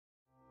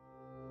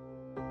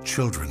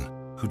Children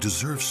who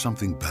deserve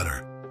something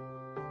better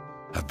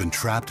have been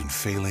trapped in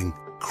failing,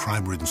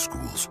 crime-ridden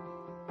schools.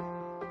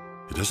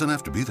 It doesn't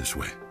have to be this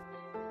way.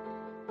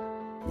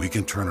 We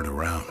can turn it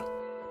around.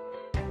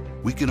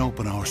 We can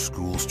open our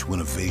schools to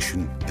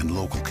innovation and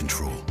local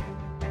control.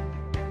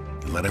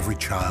 And let every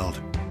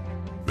child,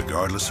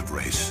 regardless of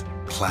race,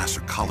 class,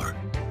 or color,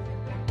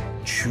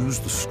 choose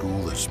the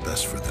school that's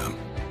best for them.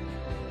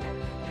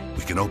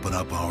 We can open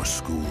up our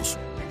schools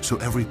so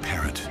every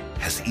parent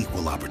has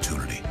equal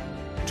opportunity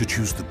to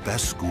choose the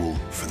best school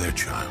for their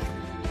child.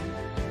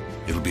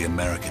 It'll be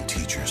American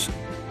teachers,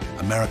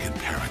 American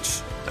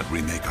parents that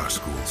remake our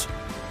schools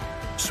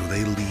so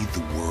they lead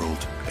the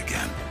world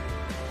again.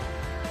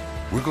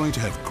 We're going to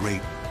have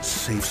great,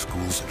 safe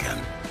schools again.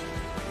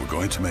 We're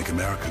going to make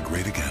America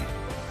great again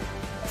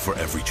for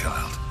every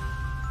child,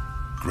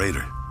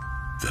 greater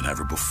than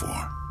ever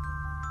before.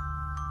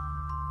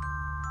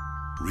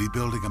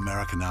 Rebuilding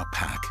America Now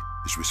PAC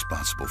is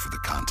responsible for the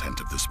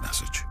content of this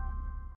message.